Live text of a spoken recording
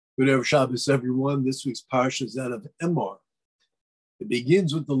Good Erev Shabbos, everyone. This week's Parsha is out of Emor. It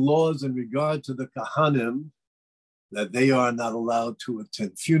begins with the laws in regard to the Kahanim, that they are not allowed to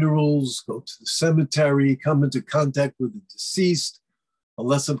attend funerals, go to the cemetery, come into contact with the deceased,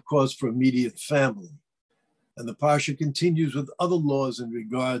 unless, of course, for immediate family. And the Parsha continues with other laws in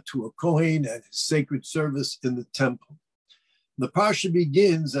regard to a Kohen and his sacred service in the temple. The Parsha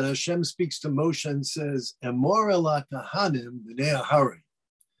begins, and Hashem speaks to Moshe and says, Emor el Kahanim b'nei Aharon.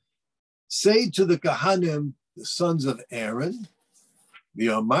 Say to the Kahanim, the sons of Aaron,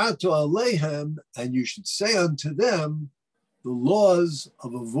 V'amarto alehem, and you should say unto them the laws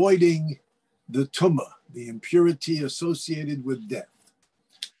of avoiding the tumah, the impurity associated with death.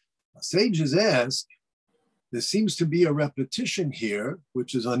 Sages ask, there seems to be a repetition here,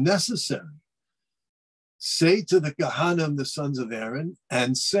 which is unnecessary. Say to the Kahanim, the sons of Aaron,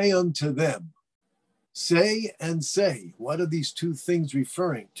 and say unto them. Say and say. What are these two things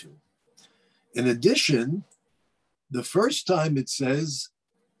referring to? In addition, the first time it says,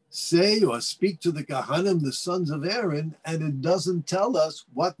 say or speak to the Kahanim, the sons of Aaron, and it doesn't tell us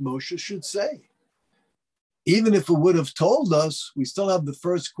what Moshe should say. Even if it would have told us, we still have the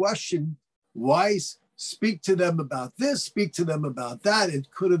first question, why speak to them about this, speak to them about that? It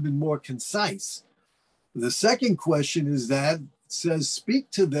could have been more concise. The second question is that it says,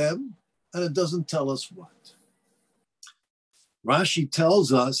 speak to them, and it doesn't tell us what. Rashi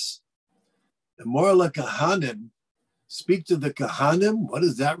tells us, Emor el Kahanim, speak to the Kahanim. What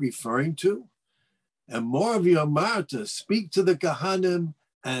is that referring to? Emor v'yamarta, speak to the Kahanim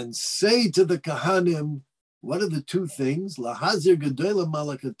and say to the Kahanim, what are the two things? Lahazir gedola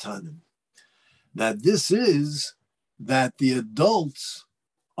malakatanim. That this is that the adults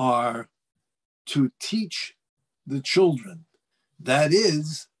are to teach the children. That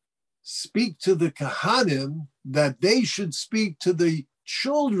is, speak to the Kahanim, that they should speak to the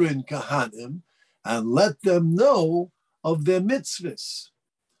children Kahanim, and let them know of their mitzvahs.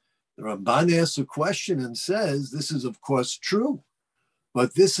 The Ramban asks a question and says, this is of course true,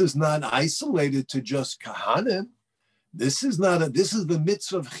 but this is not isolated to just Kahanim. This is the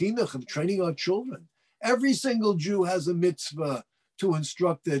mitzvah of chinuch, of training our children. Every single Jew has a mitzvah to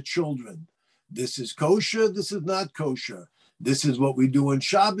instruct their children. This is kosher, this is not kosher. This is what we do on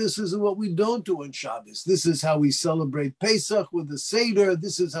Shabbos, this is what we don't do on Shabbos. This is how we celebrate Pesach with the Seder.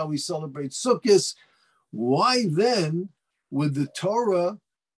 This is how we celebrate Sukkot. Why then would the Torah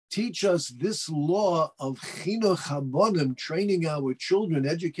teach us this law of chinuch habonim, training our children,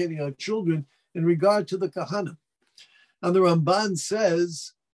 educating our children in regard to the Kahanim? And the Ramban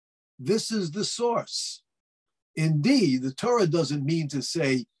says, this is the source. Indeed, the Torah doesn't mean to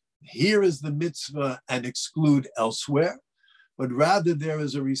say, here is the mitzvah and exclude elsewhere, but rather there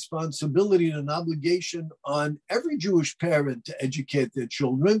is a responsibility and an obligation on every Jewish parent to educate their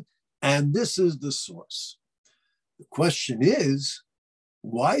children, and this is the source. The question is,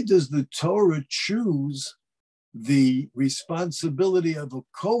 why does the Torah choose the responsibility of a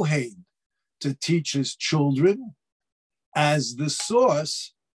Kohen to teach his children as the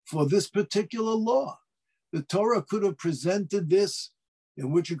source for this particular law? The Torah could have presented this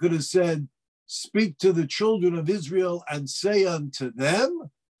in which it could have said, speak to the children of Israel and say unto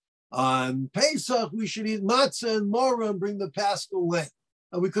them, on Pesach we should eat matzah and maror and bring the paschal lamb.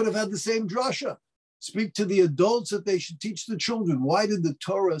 And we could have had the same drasha. Speak to the adults that they should teach the children. Why did the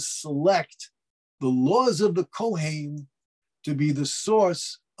Torah select the laws of the Kohen to be the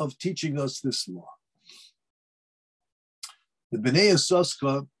source of teaching us this law? The Bnei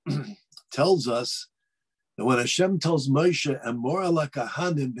Yissaschar tells us that when Hashem tells Moshe, Emor el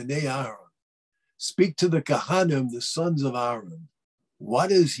Kahanim b'nei Aaron, speak to the Kahanim, the sons of Aaron,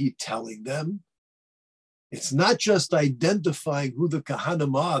 what is he telling them? It's not just identifying who the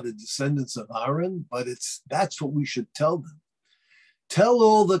Kahanim are, the descendants of Aaron, but that's what we should tell them. Tell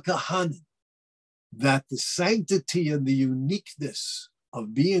all the Kahanim that the sanctity and the uniqueness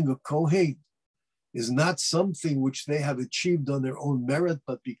of being a Kohen is not something which they have achieved on their own merit,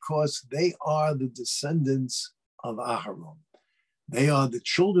 but because they are the descendants of Aaron. They are the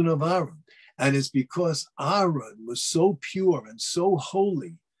children of Aaron. And it's because Aaron was so pure and so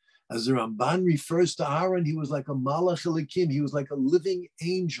holy. As the Ramban refers to Aaron, he was like a malach elikim. He was like a living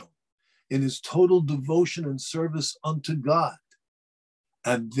angel in his total devotion and service unto God.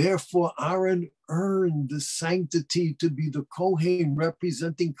 And therefore, Aaron earned the sanctity to be the Kohen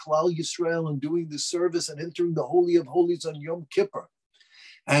representing Klal Yisrael and doing the service and entering the Holy of Holies on Yom Kippur.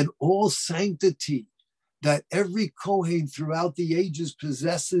 And all sanctity that every Kohen throughout the ages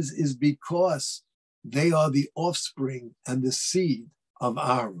possesses is because they are the offspring and the seed of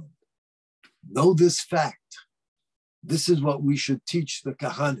Aaron. Know this fact. This is what we should teach the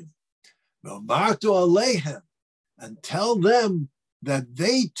Kahanim. V'amartu alehem, and tell them that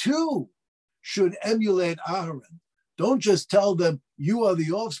they too should emulate Aaron. Don't just tell them you are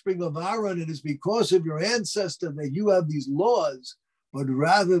the offspring of Aaron and it's because of your ancestor that you have these laws, but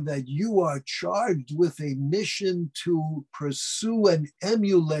rather that you are charged with a mission to pursue and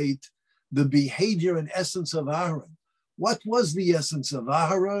emulate the behavior and essence of Aaron. What was the essence of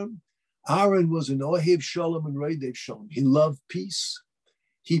Aaron? Aaron was an Ohev Shalom and Reidev Shalom. He loved peace.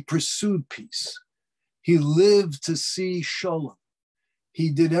 He pursued peace. He lived to see Shalom. He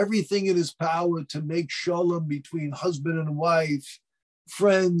did everything in his power to make Shalom between husband and wife,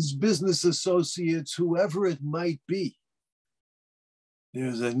 friends, business associates, whoever it might be.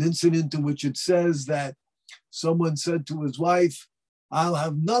 There's an incident in which it says that someone said to his wife, I'll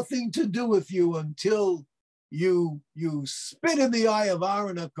have nothing to do with you until you spit in the eye of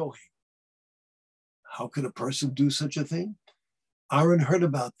Aaron HaKohen. How could a person do such a thing? Aaron heard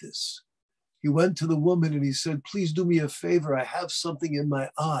about this. He went to the woman and he said, please do me a favor. I have something in my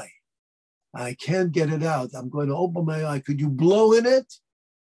eye. I can't get it out. I'm going to open my eye. Could you blow in it?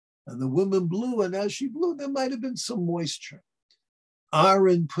 And the woman blew, and as she blew, there might have been some moisture.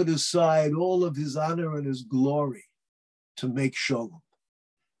 Aaron put aside all of his honor and his glory to make Shalom.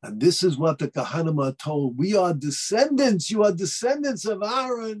 And this is what the Kahanim are told. We are descendants. You are descendants of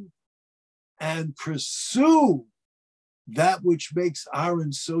Aaron, and pursue that which makes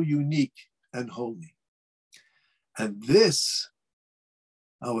Aaron so unique and holy. And this,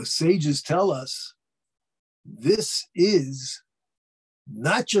 our sages tell us, this is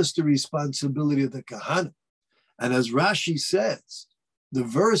not just the responsibility of the Kahanim. And as Rashi says, the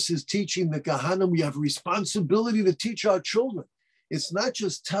verse is teaching the Kahanim we have a responsibility to teach our children. It's not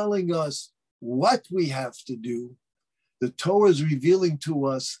just telling us what we have to do. The Torah is revealing to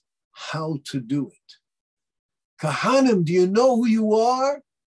us how to do it. Kahanim, do you know who you are?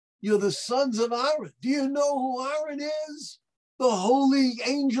 You're the sons of Aaron. Do you know who Aaron is? The holy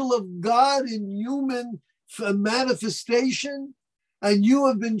angel of God in human manifestation. And you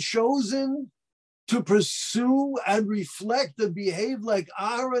have been chosen to pursue and reflect and behave like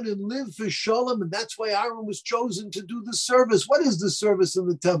Aaron and live for Shalom. And that's why Aaron was chosen to do the service. What is the service in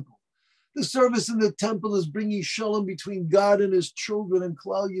the temple? The service in the temple is bringing Shalom between God and his children and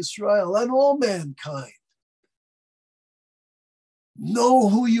Klal Yisrael and all mankind. Know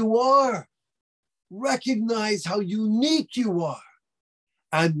who you are. Recognize how unique you are.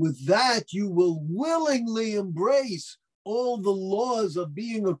 And with that, you will willingly embrace all the laws of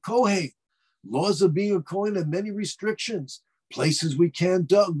being a Kohen. Laws of being a Kohen have many restrictions. Places we can't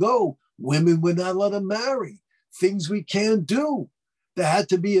go. Women we're not allowed to marry. Things we can't do. There had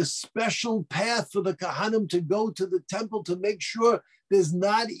to be a special path for the Kahanim to go to the temple to make sure there's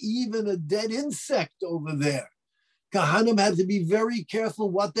not even a dead insect over there. Kahanim had to be very careful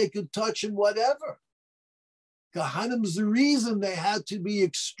what they could touch and whatever. Kahanim's the reason they had to be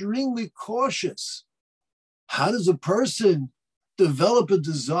extremely cautious. How does a person develop a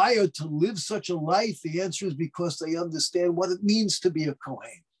desire to live such a life? The answer is because they understand what it means to be a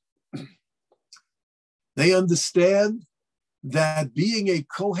Kohen. They understand that being a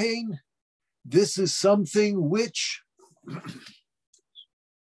Kohen, this is something which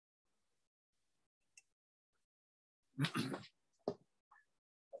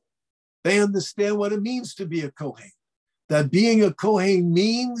they understand what it means to be a Kohen. That being a Kohen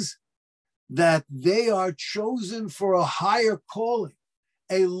means that they are chosen for a higher calling,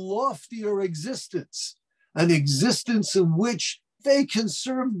 a loftier existence, an existence in which they can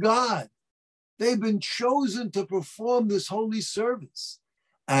serve God. They've been chosen to perform this holy service.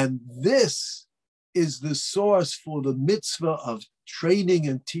 And this is the source for the mitzvah of training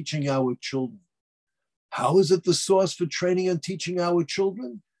and teaching our children. How is it the source for training and teaching our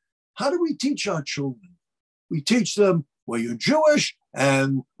children? How do we teach our children? We teach them, well, you're Jewish,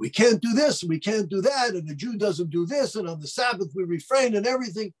 and we can't do this, and we can't do that, and the Jew doesn't do this, and on the Sabbath we refrain and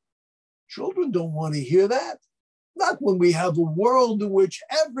everything. Children don't want to hear that. Not when we have a world in which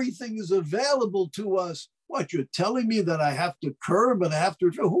everything is available to us. What, you're telling me that I have to curb and I have to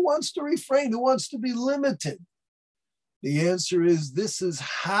refrain? Who wants to refrain? Who wants to be limited? The answer is, this is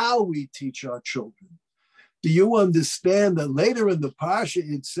how we teach our children. Do you understand that later in the Parsha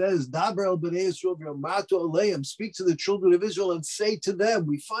it says, Daber el bnei Yisrael v'amartu aleim, speak to the children of Israel and say to them.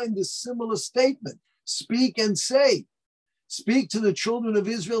 We find this similar statement, speak and say. Speak to the children of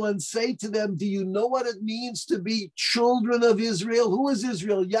Israel and say to them, do you know what it means to be children of Israel? Who is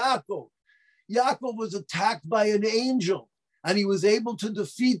Israel? Yaakov. Yaakov was attacked by an angel, and he was able to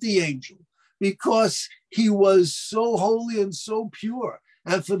defeat the angel because he was so holy and so pure.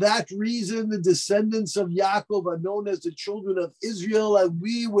 And for that reason, the descendants of Yaakov are known as the children of Israel, and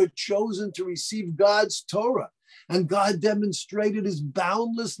we were chosen to receive God's Torah. And God demonstrated his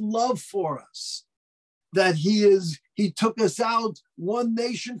boundless love for us, that he took us out one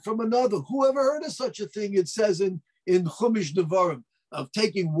nation from another. Who ever heard of such a thing? It says in Chumash Devarim, of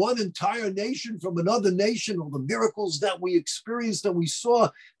taking one entire nation from another nation, all the miracles that we experienced, that we saw,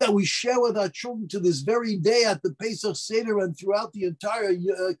 that we share with our children to this very day at the Pesach Seder and throughout the entire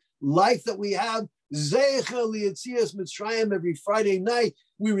life that we have. Zecher li'etzias Mitzrayim, every Friday night,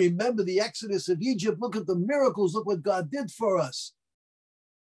 we remember the Exodus of Egypt. Look at the miracles. Look what God did for us.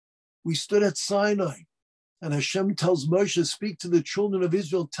 We stood at Sinai, and Hashem tells Moshe, speak to the children of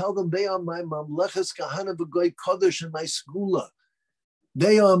Israel, tell them they are my mamleches kahana v'goy kodesh and my segula.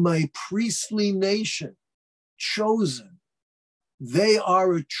 They are my priestly nation, chosen. They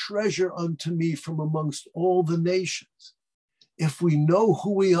are a treasure unto me from amongst all the nations. If we know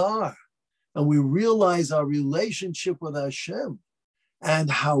who we are and we realize our relationship with Hashem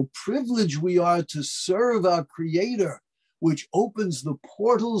and how privileged we are to serve our Creator, which opens the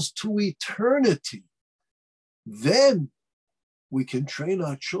portals to eternity, then we can train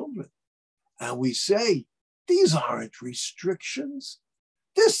our children. And we say, these aren't restrictions.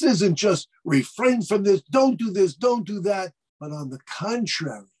 This isn't just refrain from this, don't do this, don't do that. But on the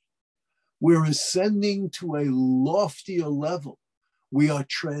contrary, we're ascending to a loftier level. We are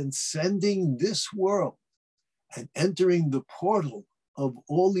transcending this world and entering the portal of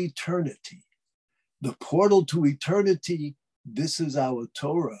all eternity. The portal to eternity, this is our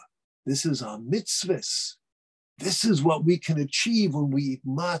Torah. This is our mitzvahs. This is what we can achieve when we eat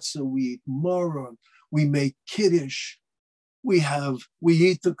matzah, we eat maror, we make kiddush. We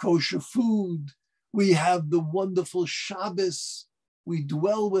eat the kosher food. We have the wonderful Shabbos. We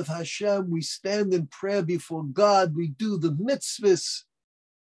dwell with Hashem. We stand in prayer before God. We do the mitzvahs.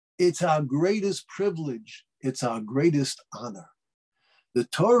 It's our greatest privilege. It's our greatest honor. The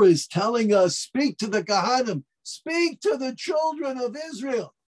Torah is telling us, speak to the Kohanim, speak to the children of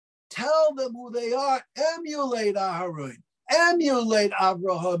Israel. Tell them who they are. Emulate Aharon. Emulate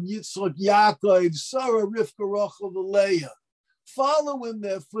Abraham, Yitzchak, Yaakov, Sarah, Rivka, Rachel, and Leah. Follow in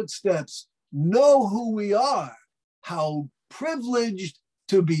their footsteps, know who we are, how privileged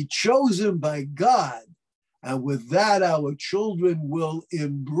to be chosen by God. And with that, our children will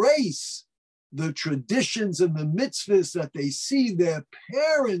embrace the traditions and the mitzvahs that they see their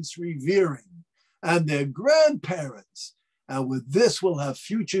parents revering and their grandparents. And with this, we'll have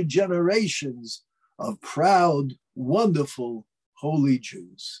future generations of proud, wonderful, holy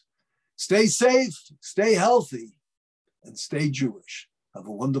Jews. Stay safe, stay healthy, and stay Jewish. Have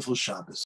a wonderful Shabbos.